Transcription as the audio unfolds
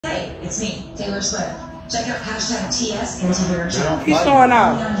It's me, Taylor Swift. Check out hashtag TS into your channel. He's showing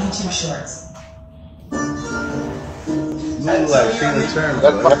out. On YouTube Shorts. Look like Tina Turner.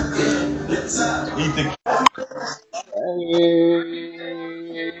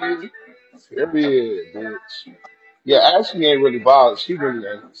 Period, bitch. Yeah, Ashley ain't really bothered. She really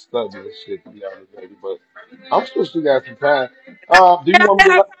ain't studying this shit, to be honest, baby. But I'm sure she got some time. Do you want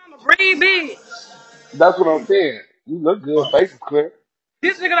me to? Breathe, bitch. That's what I'm saying. You look good. Face is clear.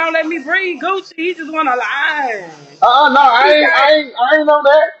 This nigga don't let me breathe. Gucci, he just wanna lie. No, I ain't know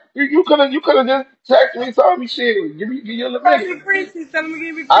that. You could have just texted me, told me shit. Give you a little minute. Big Frenchie, telling me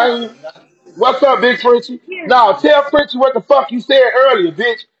give me What's up, Big Frenchie? yeah. No, tell Frenchie what the fuck you said earlier,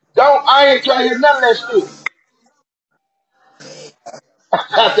 bitch. I ain't trying to hear none of that shit.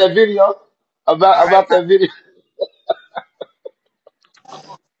 About that video. About that video.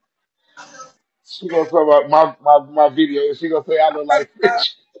 She gonna talk about my video and she gonna say I look like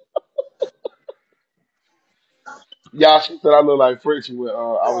Frenchie. Y'all, she said I look like Frenchie when I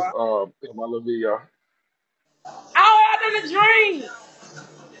was in my little video. I had in a dream.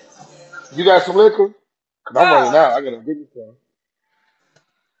 You got some liquor? Cause I'm running out. I got a video song.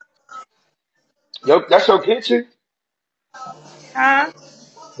 Yo, that's your kitchen? Huh?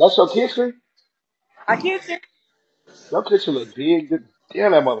 That's your kitchen? My kitchen. Your kitchen look big.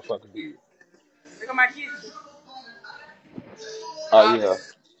 Damn, that motherfucker big. Look at my kitchen. Oh yeah.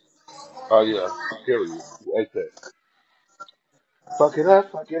 Oh yeah. Period. You ate that. Fuck it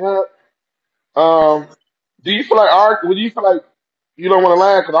up. Fuck it up. Do you feel like art? Would you feel like you don't want to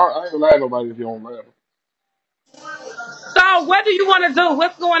laugh? Cause I ain't gonna laugh at nobody if you don't laugh. So, what do you want to do?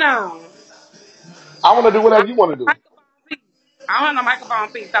 What's going on? I want to do whatever you want to do. I don't have no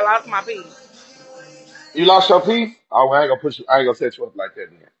microphone piece. I lost my piece. You lost your piece? Oh, well, I ain't gonna push you. I ain't gonna set you up like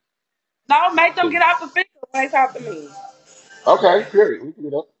that, man. No, make them get off the speaker when they talk to me. Okay, period. We can do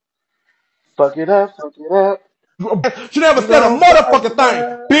that. Fuck it up. Fuck it up. She never said a motherfucking thing,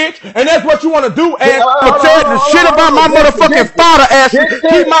 bitch. And that's what you want to do, ass. Said the shit about my motherfucking father, ass.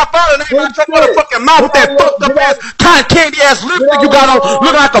 Keep my father name out your motherfucking mouth with that fucked up ass, cotton candy ass lipstick you got on,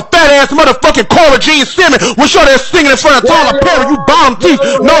 looking like a fat ass motherfucking Cora Jean Simmons. With your ass singing in front of Tyler Perry, you bottom teeth,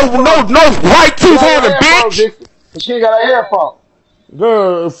 no white teeth having, bitch. She ain't got a headphone.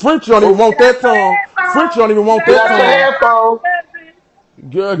 Girl, French don't even want that song. French don't even want that song.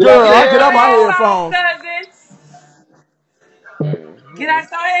 Girl, I get out my headphones. Get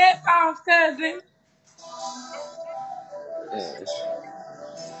out your headphones, cousin.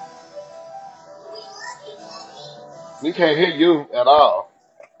 We can't hear you at all.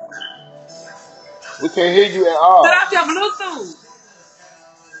 We can't hear you at all. Cut off your Bluetooth.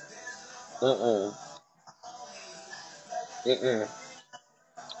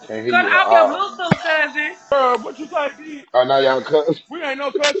 Can't hear Cut you at off your all. Bluetooth, cousin. What you say, bitch? Oh, now y'all cut. We ain't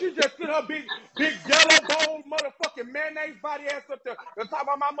no cuz. She just sit her big yellow bowl motherfucking mayonnaise body ass up there to talk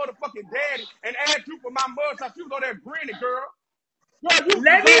about my motherfucking daddy and ask you for my mugshot. She was on that grinning, girl. Let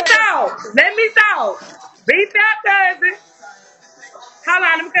me talk. Let me talk. Be that, cousin. Hold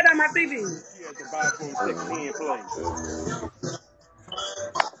on, let me cut on my TV. She has to buy for a 16 play.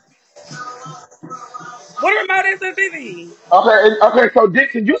 What remote is the TV? Okay. So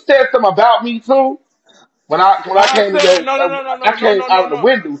Dixon, you said something about me too. When I came to your, I came out the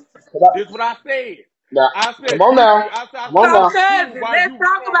window. This is what I said. Now, I said, come on now. Come on now. Cousin, let's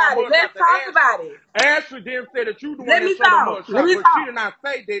talk about it. Let's talk about it. Ashley then said that you the one Let me talk. Let me but talk. she did not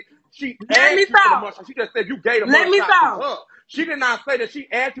say that she Let me asked you for the talk. mugshot. She just said you gave the Let me mugshot talk. to her. She did not say that she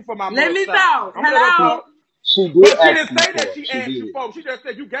asked you for my mugshot. Let me talk. Hello. She did. But she didn't say that she asked you for. She just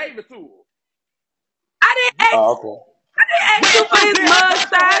said you gave it to her. I didn't ask. Oh, okay. I didn't ask you for his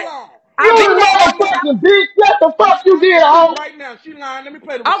mugshot. You motherfucking bitch! What the fuck you did, homie? Right now, she lying. Let me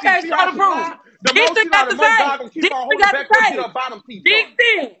play the receipt. Okay, show the proof. The more she lied, the more God gonna keep on holding back up to get her bottom teeth.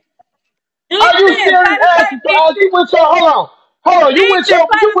 Dixon. Are you serious? You went your hold on. You went your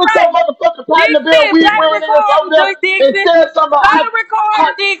motherfucking platinum bill weed wearing ass over there and said something about Try to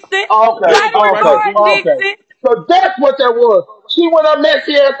record, Dixon. Okay. So that's what that was. She went up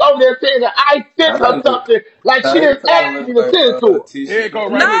messy ass over there saying that I sent her something like she didn't ask me to send it to her. Here it go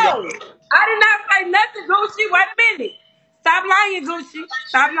right No, here. I did not say nothing, Gucci. Wait a minute. Stop lying, Gucci.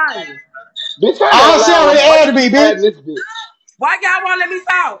 Stop lying. Bitch, I don't see how they add me, bitch. Why y'all won't let me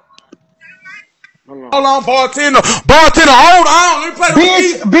talk? Hold on, bartender, hold on. Let me play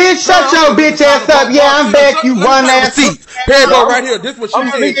the bitch, shut your bitch ass up. Yeah, I'm back, you one ass. Here it go right here. This what she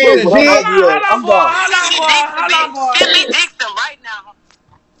said. Hold on, boy. Send me Dixon right now.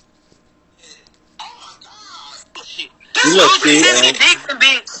 Send me Dixon,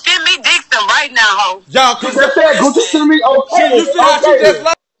 bitch. Send me Dixon right now, ho. Y'all, she just said, Gucci, send me. Okay.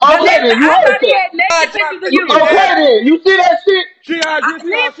 Let then. You I heard thought he that. had naked pictures of you. Okay then. You see that shit? She I just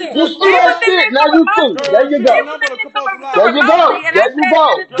saw. She Listen, You just see he saw was that her. sending shit? it to Now you see. remotely. There Girl, you she He don't go. was never sending to it come post a to There lie. you remotely, go. and I There you said,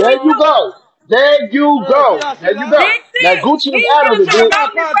 send go. it to me There you too. go. There you Girl, see go. how she There you lied? go. Now Dixon, Gucci he is out sent of it it, to She bitch.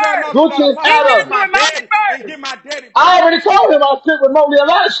 gotta remotely apologize now. first. She gotta Gucci is He out sent apologize it to of to it. my remotely daddy and first. get my daddy I back. already told him I sent remotely a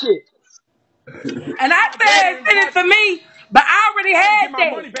lot of shit. And I My daddy said, and send it to me, but I already I had to had get my that.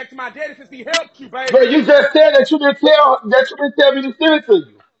 money back to my daddy since he helped you, baby. But you just said that you didn't tell me to send it to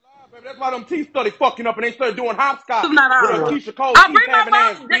you. Baby, that's why them teeth started fucking up and they started doing It's hopscotch not with her on. Keisha Cole I'll teeth bring my having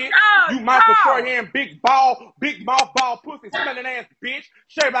ass phone. bitch. You Michael Call. Shorthand, big ball, big mouth ball, pussy smelling ass bitch,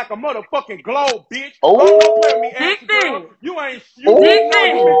 shaped like a motherfucking globe, bitch. Don't play with me, Oh, Ashley girl. Dixon. You know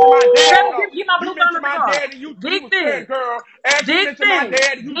you Dixon. mentioned my You daddy better oh, though. get my You blue phone mentioned in the my car. daddy. You was Dixon. fair, girl. After you mentioned my Dixon.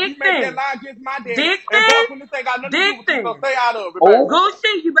 daddy, you made that Dixon. lie against my daddy. And Dixon. both of this ain't got nothing to do with you, so Dixon. stay out of it, baby. oh,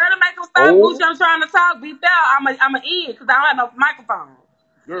 Gucci, you better make him stop. Gucci, oh. I'm trying to talk. Be fair. I'm a in because I don't have no microphone.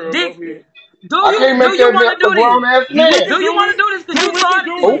 Girl, go Dixon, ahead. I can't do make you that want to a do grown this? ass We man. can Do you do want to it. do this? Because you We can started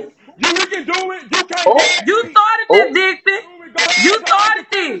do this. it. Oh, We can do it. You can't oh, have You me. started this, oh, Dixon. Do it. Go ahead, You though. I can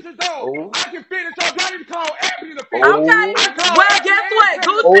started finish this. it, though. oh, I can finish it. I need to call Abby to finish it. Okay. oh, I can call Well, Abby guess and what? Taylor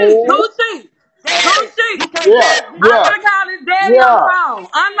to finish Gucci, it. oh. Gucci, Go ahead. You Gucci. can't Yeah, have me. I'm yeah, gonna call his daddy on the yeah. phone.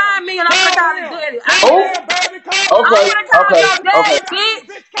 Unmind me and I'm gonna Call call his him. daddy. Call Oh, him, baby. Call him, I'm okay, baby. gonna call okay, your okay. daddy, Baby, bitch.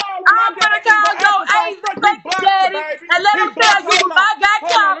 bitch, call him. My I'm gonna daddy finna go call your answer the phone age first. He fucking busted, daddy baby. and let He him tell busted. you Hold if on. I got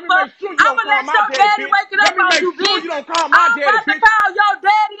Hold on. Let me cancer. make sure you I'm don't gonna call let my your daddy, daddy bitch. wake it Let up me on make you, sure bitch. you don't call my I'm daddy, about to bitch. call your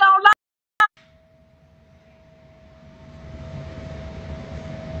daddy on live.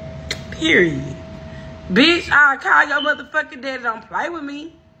 Period. Bitch, I'll call your motherfucking daddy. Don't play with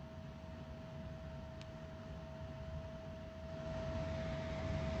me.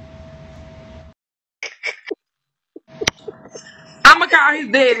 I'm gonna call his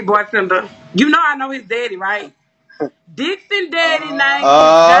daddy, boy, Cinder. You know I know his daddy, right? Dixon daddy name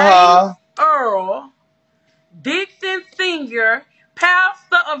is James Uh-huh. Earl Dixon Sr.,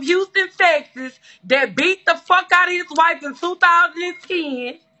 pastor of Houston, Texas, that beat the fuck out of his wife in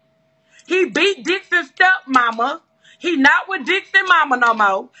 2010. He beat Dixon's stepmama. He not with Dixon mama no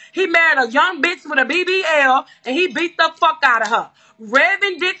more. He married a young bitch with a BBL, and he beat the fuck out of her.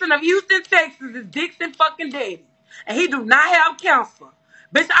 Reverend Dixon of Houston, Texas is Dixon fucking daddy. And he do not have cancer.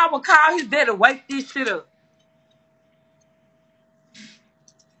 Bitch, I will call his daddy to wake this shit up.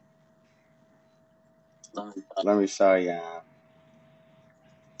 Let me show y'all.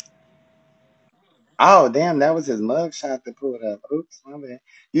 Oh, damn, that was his mugshot to pull up. Oops, my bad.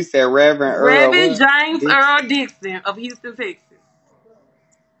 You said Reverend Earl Reverend what? James Earl Dixon? Dixon of Houston, Texas.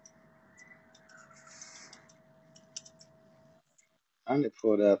 I only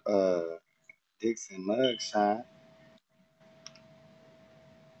pulled up Dixon mugshot.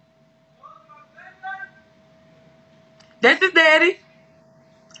 That's his daddy.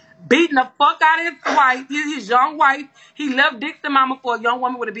 Beating the fuck out of his wife, his young wife. He left Dixon mama for a young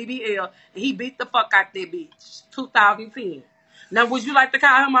woman with a BBL, and he beat the fuck out that bitch. 2010. Now, would you like to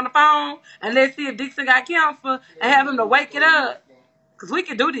call him on the phone and let's see if Dixon got cancer and have him to wake it up? Because we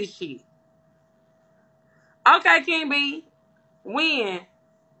can do this shit. Okay, King B. When?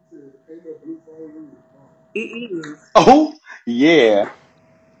 It is. Oh, yeah.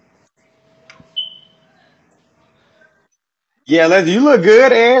 Yeah, you look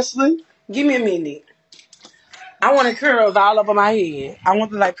good, Ashley. Give me a minute. I want curls all over my head. I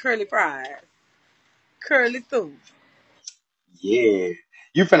want them like curly fries. Curly soup. Yeah.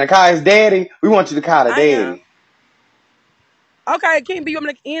 You finna call his daddy? We want you to call the I am. daddy. Okay, King B, you want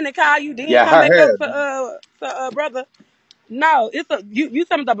me to end and call you, then Yeah, come I back up heard. to brother? No, it's a you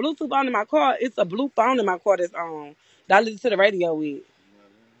talking about the Bluetooth on in my car. It's a blue phone in my car that's on. That I listen to the radio with.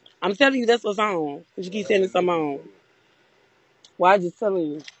 I'm telling you that's what's on. Cause you keep sending some on. Well, I just telling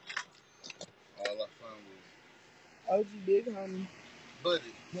you. OG big homie.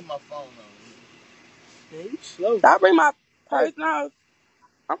 Man, you slow. Did I bring my purse now?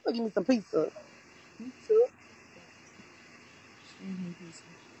 I'm gonna give me some pizza.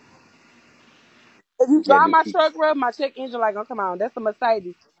 If you Yeah, drive do my pizza. truck, rub my check engine like, oh come on, that's a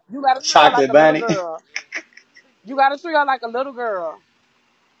Mercedes. You gotta treat her like Chocolate a little bunny. girl. You gotta treat her like a little girl.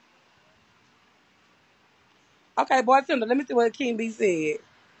 Okay, boy, Tinder, let me see what King B said.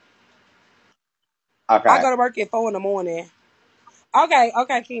 I Okay. go to work at 4 in the morning. Okay,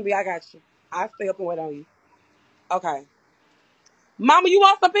 King B, I got you. I'll stay up and wait on you. Okay. Mama, you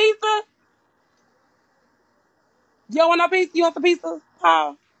want some pizza? You don't want no pizza? You want some pizza?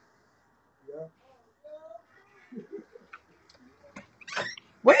 Paul?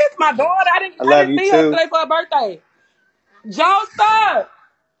 Where's my daughter? I I love didn't you see her too. today for her birthday. Joseph,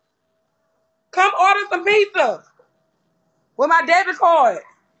 come order some pizza with my debit card.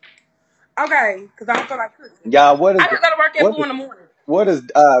 Okay, because I don't feel like cooking. Y'all, I just gotta work at what 4 is in the morning. what is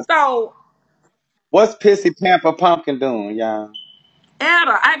So, what's Pissy Pamper Pumpkin doing, y'all?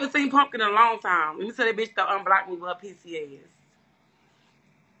 Ada, I haven't seen Pumpkin in a long time. Let me tell that bitch to unblock me with her PC ass.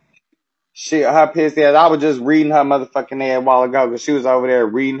 Shit, her pissy ass. I was just reading her motherfucking ass a while ago because she was over there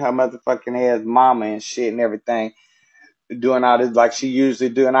reading her motherfucking ass mama and shit and everything. Doing all this like she usually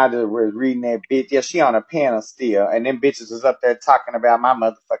do, and I just was reading that bitch. Yeah, she on a panel still, and them bitches was up there talking about my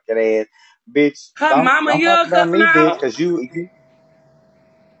motherfucking ass. Bitch, Her don't mama, talk you about cussing me, bitch, out? because you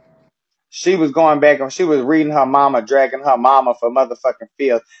she was going back and she was reading her mama, dragging her mama for motherfucking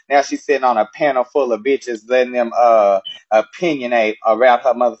feels. Now she's sitting on a panel full of bitches, letting them opinionate about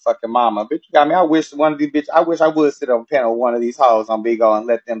her motherfucking mama. Bitch, you got me. I wish one of these bitches. I wish I would sit on a panel with one of these hoes on Big O and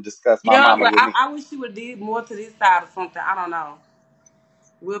let them discuss my Yeah, mama but with me. I wish she would have did more to this side or something. I don't know.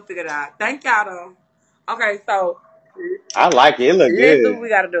 We'll figure it out. Thank y'all, though. Okay, so I like it. It look let's do good. what we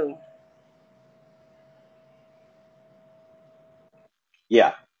gotta do.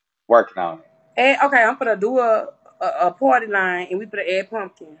 Yeah, working on it. And, okay, I'm gonna do a party line, and we put add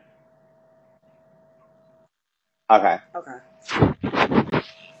Pumpkin. Okay. Okay.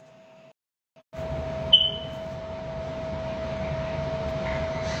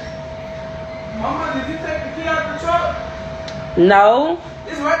 Mama, did you take the key out of the truck? No.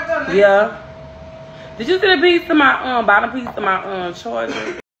 It's right there. Next Yeah. Did you see the piece to my bottom piece to my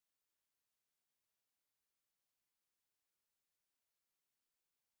charger?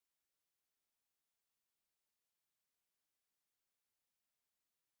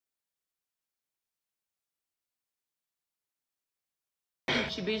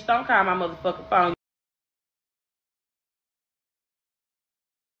 She bitch, don't call my motherfucking phone.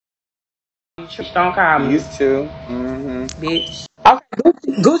 You bitch, don't call me, Used to. Mm-hmm. bitch. Okay,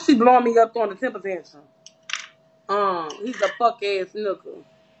 Gucci blowing me up on the temper tantrum. He's a fuck ass snooker.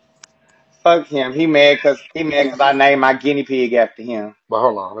 Fuck him. He mad cause I named my guinea pig after him. But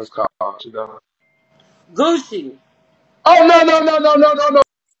hold on, let's call. She done. Gucci. Oh no.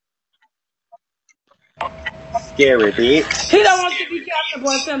 Scary bitch. He don't want you to be captain,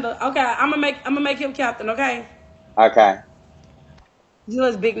 boy Tinder. Okay, I'm gonna make him captain. Okay. Okay. You know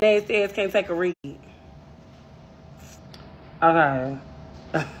his big nasty ass can't take a read. Okay.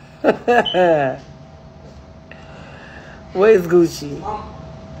 Where's Gucci?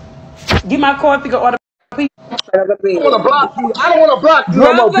 Get my car to go order pizza. I don't want to block you. I don't want to block you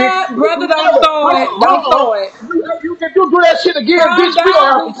no more, bitch. Brother, don't Hold throw on, it. Don't hold on. throw it. If you do that shit again, Calm bitch, we gonna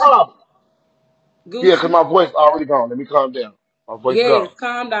down, have some Gucci. problems. Yeah, cause Gucci. my voice already gone. Let me calm down. My voice Yes, gone.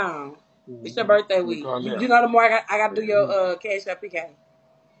 calm down. It's your Mhm. birthday Let me week. calm You down. know the more I got to do your Mhm. cash app PK.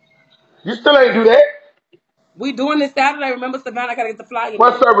 You still ain't do that. We doing this Saturday. Remember, Savannah, I gotta get the flyer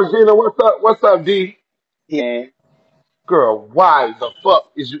What's made. up, Regina? What's up? What's up, D? Yeah. Girl, why the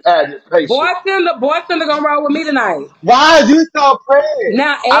fuck is you adding this patient? Boy Cinder gonna roll with me tonight. Why are you so pressed?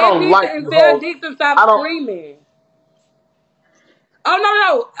 Now I add don't Dixon like and you tell hoes. Dixon stop I don't. screaming. Oh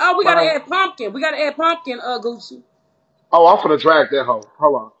no. Oh, we gotta Man. add pumpkin. We gotta add pumpkin, Gucci. Oh, I'm gonna drag that hoe.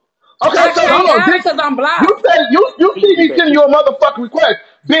 Hold on. Okay, I so can't hold on, add it because Dixon. I'm You blocked. say you see me sending you a motherfucking request,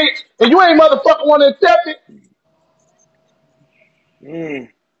 bitch, and you ain't motherfucking want to accept it. Mm.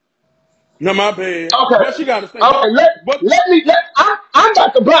 No, my bad. Okay. But she gotta say you. Okay. But I'm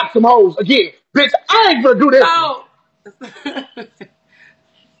about to block some hoes again, bitch. I ain't gonna do this one. So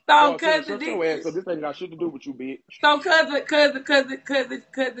so yo, Tinder, cousin shut your ass Dixon. up. This ain't got shit to do with you, bitch. So cousin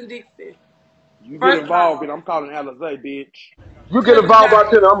Dixon. You get First of involved, all, and I'm calling Alizé, bitch. You get cousin involved out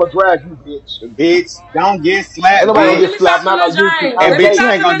James. there, I'm gonna drag you, bitch. Bitch, don't get Ain't slapped, nobody Hold gonna on, let bitch. get me talk slapped. to Not Lil like you, James. And Let me bitch, you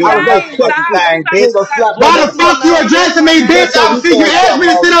talk ain't to gonna Lil do a Alizé, James. fuck motherfucking you. Stop. thing, You bitch. ain't gonna slap Why nobody. the Listen, fuck you man. addressing Listen, me, bitch? man. Shut your I'm weak seeing you ass ask up, me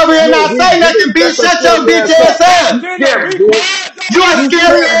to sit hoe. over here and not say You nothing, need bitch. to Shut shut your your bitch scary ass ass up. up. You Tinder, scary, be bitch. quiet You your a You ass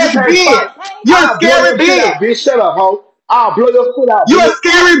scary up. scary. You ass can't bitch. fight. This whole You a I'll blow scary your shit bitch. out, bitch. Shut up, hoe. I'll blow your shit out, You a bitch.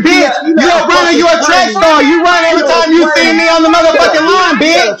 scary bitch. You You let a a runner. You fucking a track trainee. star. You run You every let a time you see trainee. me on the Shut up, motherfucking bitch. line,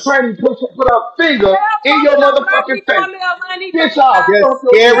 You let a bitch. trainee put a finger Tell in your Pumpkin unblock motherfucking me for face. me, money Bitch, fucking I'll You're a body. stomp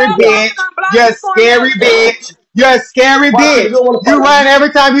your scary Tell pussy out. bitch. Pumpkin unblock You're a me for me. scary bitch. You're a scary Why couldn't bitch. you don't want to You fight run me?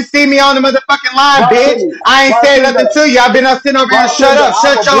 every time you see me on the motherfucking line, Why bitch. couldn't? I ain't Why saying couldn't? nothing to you. I've been up sitting over here and Why shut couldn't? up.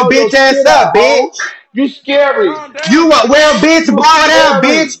 I'ma Shut your blow your bitch ass shit out, up, hoe. bitch. You scary. calm down, You well, Tinder. bitch, You blow it out, scary.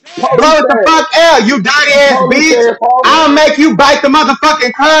 bitch. Blow Police it the ass. fuck out, you dirty ass Police bitch. ass, hoe. I'll make you bite the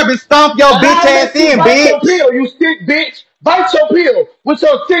motherfucking curb and stomp your And bitch I'll ass make you in, bite your bitch. pill, you sick bitch. Bite your pill with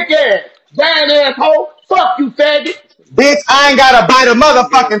your sick ass. Dying ass hoe. Fuck you, faggot.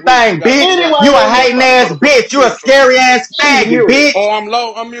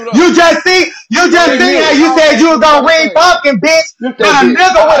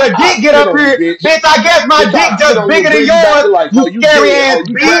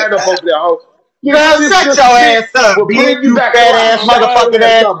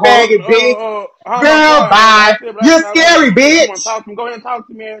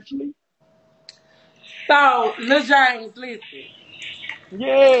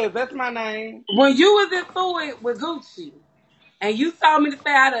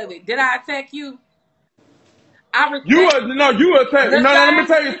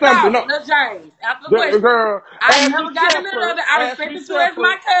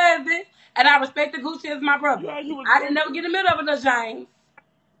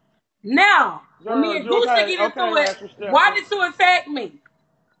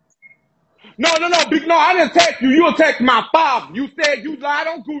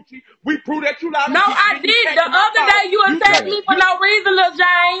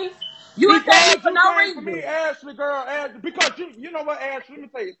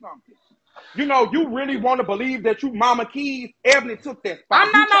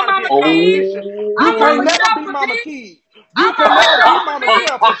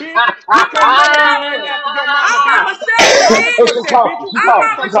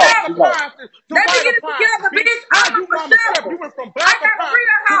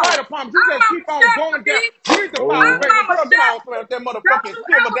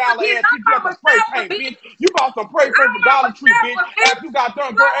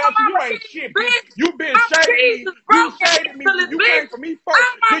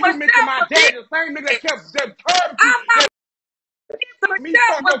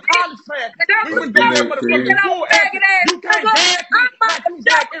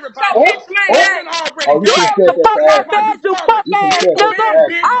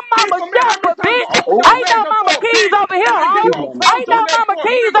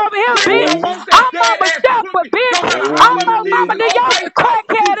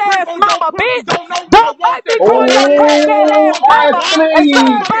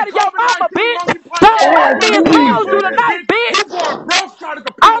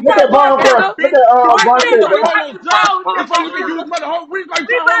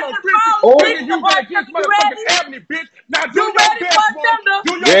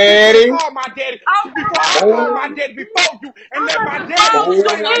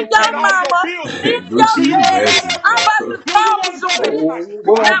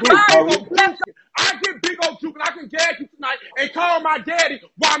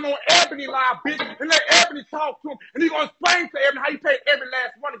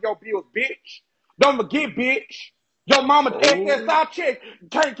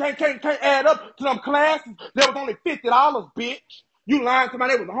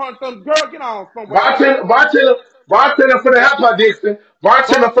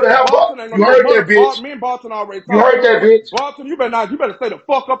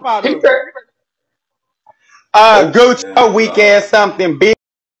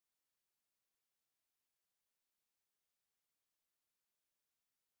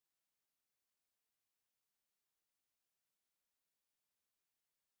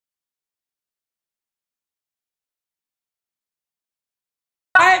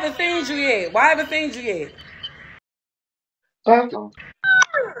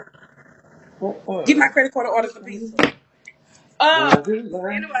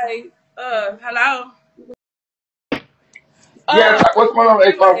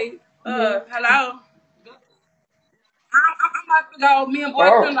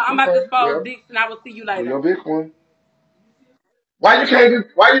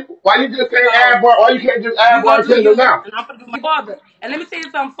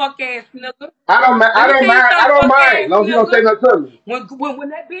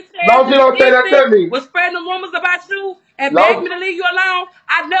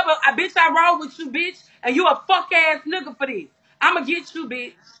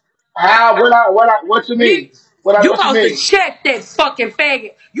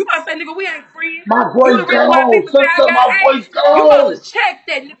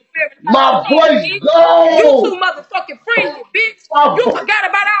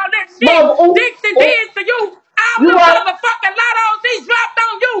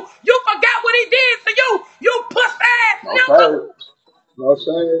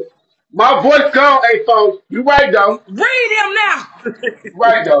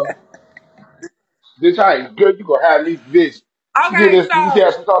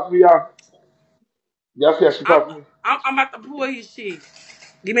 see how she talk to me. I'm about to pull his shit.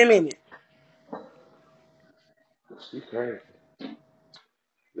 Give me a minute. She crazy.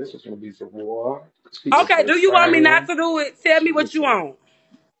 This is gonna be some war. She is Okay, do you want me not exciting. to do it? Tell me She what is. you want.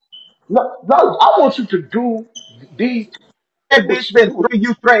 No, no. I want you to do the. That What bitch you been do? through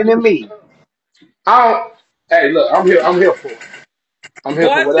you threatening me. I don't. Hey, look. I'm here. I'm here for it. I'm here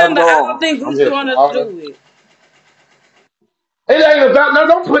for Boy, whatever Cinder, go I don't on. think I'm Gucci here want for us to all that. do it. It ain't about no.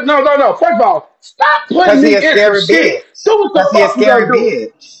 Don't put no, no, no. First of all, stop putting Cause he me a in some scary shit. bitch. Do what the Cause he a fuck you gonna scary do.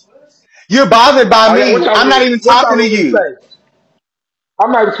 bitch. You're bothered by Oh yeah. me. I'm not even What y'all talking to want me to you. say?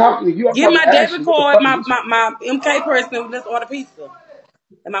 I'm not even talking to you. I'm Get talking my to debit Ashley. What the card, fuck is my, you my, talking about? my MK person, let's order pizza.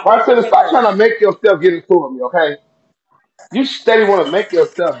 And my Right, so MK stop person. trying to make yourself get into me, okay? You steady want to make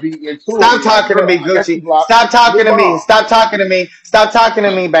yourself be into Stop me, like, talking to bro. me, I got you Gucci. blocked. Stop talking Move to me. on. Stop talking to me. Stop talking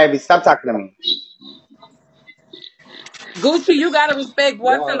to me, baby. Stop talking to me. Gucci, you gotta respect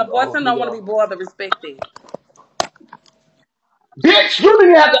Boy Cinder. Y'all, Boy oh, Cinder he don't want to go. be bothered. Respect it. Bitch, you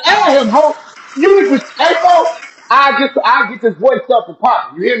didn't have to add him, ho. You need to, hey, folks, I get this voice up and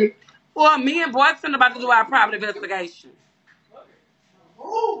pop. You hear me? Well, me and Boy Cinder about to do our private investigation.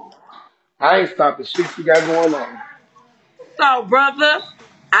 I ain't stopping shit you got going on. So, brother,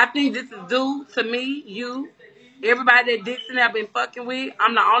 I think this is due to me, you, everybody that Dixon have been fucking with.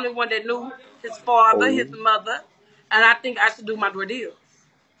 I'm the only one that knew his father, his Oh, mother, and I think I should do my deal.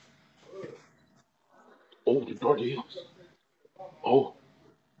 oh, the door deals. Oh,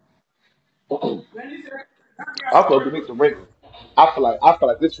 oh. I feel the need to ring. I feel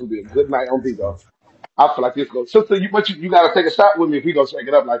like this would be a good night on Vigo. I feel like this goes. Sister, you gotta take a shot with me if we gonna shake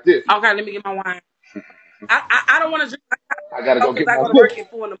it up like this. Okay, let me get my wine. I don't want to drink my I gotta go because get I my go to work sister. at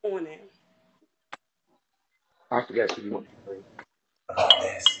 4 in the morning. I forgot you want to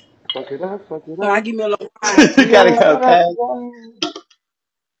fuck it up, fuck it So I up. give me a little wine. You You gotta know, go, fuck okay? it up.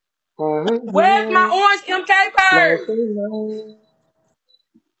 Where's my orange MK Last purse? night.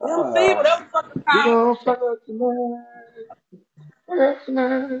 MC, Ah, whatever the fuck it's we called. gonna fuck up tonight. Fuck up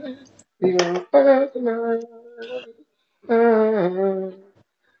tonight. We gonna fuck up tonight. Ah,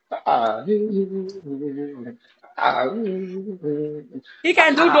 ah, ah, He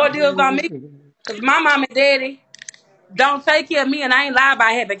can't do ah. door deals on me because my mom and daddy don't take care of me, and I ain't lied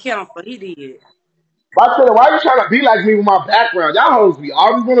about having cancer. He did. Why you trying to be like me with my background? Y'all hoes be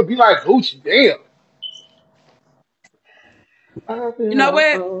always want to be like Gucci. Damn. I You know feel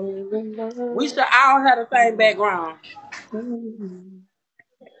what? so in We love. should all have the same background.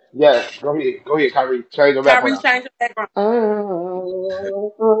 Yes, go ahead. Go ahead, Kyrie. Change your Kyrie, background. change your background.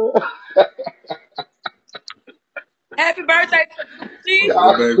 Happy birthday to Gucci, What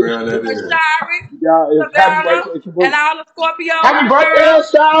y'all, background that is? Ashari, y'all, it's happy Savannah, birthday to and Boo. all the Scorpios in Happy the birthday, world.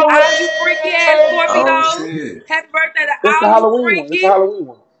 Sarah. All you freaky ass Oh Scorpios. shit. Happy birthday to It's the all you Halloween one. It's the freaky Halloween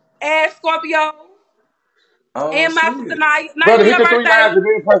one. ass Scorpios. Oh And my sister shit. Naya. Naya, Brother, when hit your the three birthday? lines and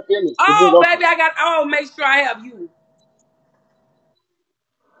then press finish. And then Oh, go to baby, it. make sure I have you.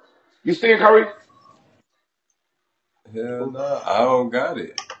 You see it, Kyrie? Hell no, I don't got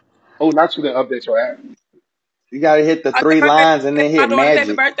it. Oh, not you didn't update your app. You gotta hit the I said three birthday. lines and then My hit daughter's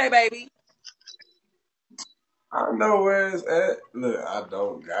happy magic. birthday, baby. I know where it's at. Look, I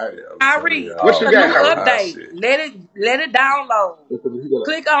don't got it. I'm telling Kyrie, What y'all, you the I'm got, new real Kyrie? high update. shit. Let it download.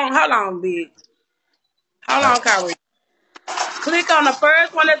 Click on, hold on, bitch. Hold on, Kyrie. Click on the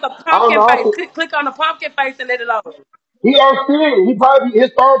first one that's a I don't pumpkin face. know. Click on the pumpkin face and let it load. He on still. He probably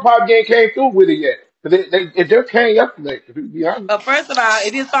his phone probably ain't came through with it yet. Cause it just came yesterday. To be honest. But first of all,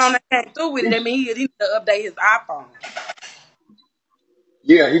 if his phone ain't came through with it, that means he needs to update his iPhone.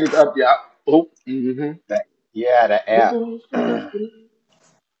 Yeah, he just up. Yeah. Oh. Mm-hmm. Yeah, the app.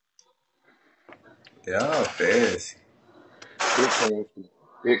 Y'all fancy. Big fancy.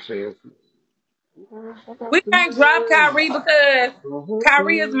 Big fancy. We can't drop Kyrie because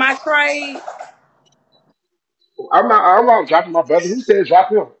Kyrie is my trade. I'm not dropping my brother. Who said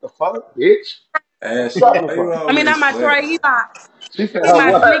drop him? The fuck, bitch? Who Ashley, dropping him why you for? I mean, not always my playing? trade. She said He her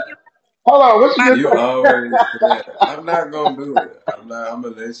my what? sneaky. Hold on, what she My just You said? always playing. I'm not gonna do it. I'm gonna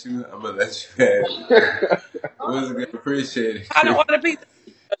let you. I'm gonna let you have it. Was gonna appreciate I don't it. order pizza.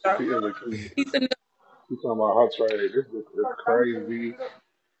 She is a kid. Pizza. She talking about her trade. This is crazy.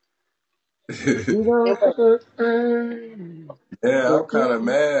 You know, fuck up. Yeah, I'm kind of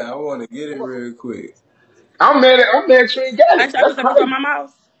mad. I want to get it real quick. I'm mad she ain't got I it. should I That's put some pizza on crazy. my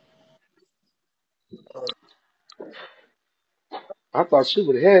mouse. I thought she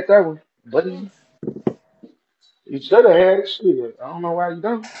would have had that one. Buddy, you should have had it. Shit. I don't know why you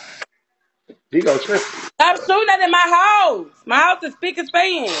don't. He go tripping. Stop shooting that in my house. My house is spick and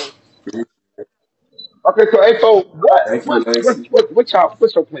span. Okay, so hey, so Thank you, Lacey.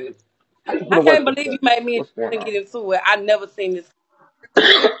 what's your plan? How you I gonna work can't this believe you out? made me What's going and on? get into it. I never seen this.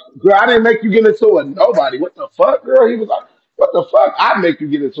 Girl, I didn't make you get into it with nobody. What the fuck, girl? He was like, what the fuck? I make you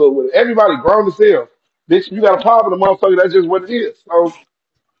get into it with everybody grown as hell. Bitch, you got a problem with a motherfucker, that's just what it is. So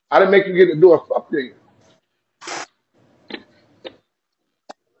I didn't make you get to do a fuck thing.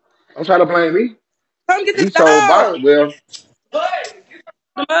 I'm trying to blame me. Come get He this told Box, dog. well,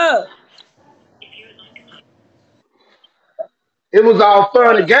 Come up. it was all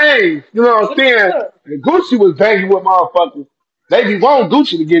fun and games. You know what I'm saying? And Gucci was banging with motherfuckers. They be wanting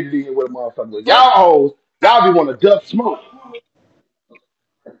Gucci to get it in with a motherfucker. Y'all hoes, y'all be want to duck smoke.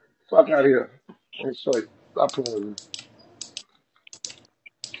 Fuck out of here. Let me show you. Stop playing with me.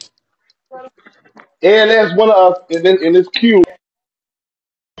 And that's one of us in this queue.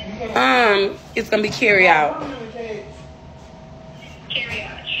 It's gonna be carry out.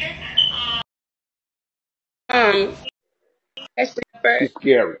 Um, Ashley Shepherd. She's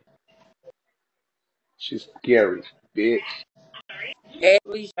scary. She's scary, bitch.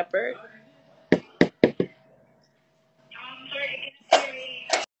 Ashley Shepherd.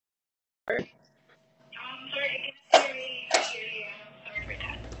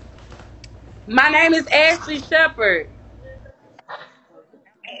 My name is Ashley Shepherd.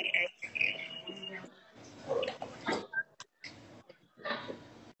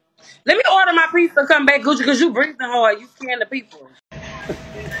 Let me order my pizza. Come back, Gucci, because you breathing hard. You scaring the people.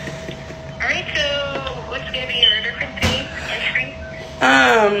 Alright, so what's gonna be your order for today? Ice cream?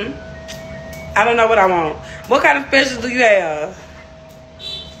 I don't know what I want. What kind of specials do you have?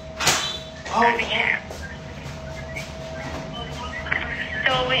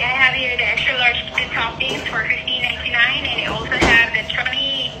 So I have here the extra large chicken toppings for $15.99, and I also have the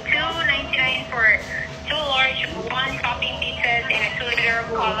 $22.99 for 2 large 1 topping pizzas and a 2-liter of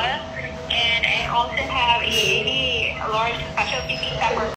cola. And I also have a 80 large specialty pizza for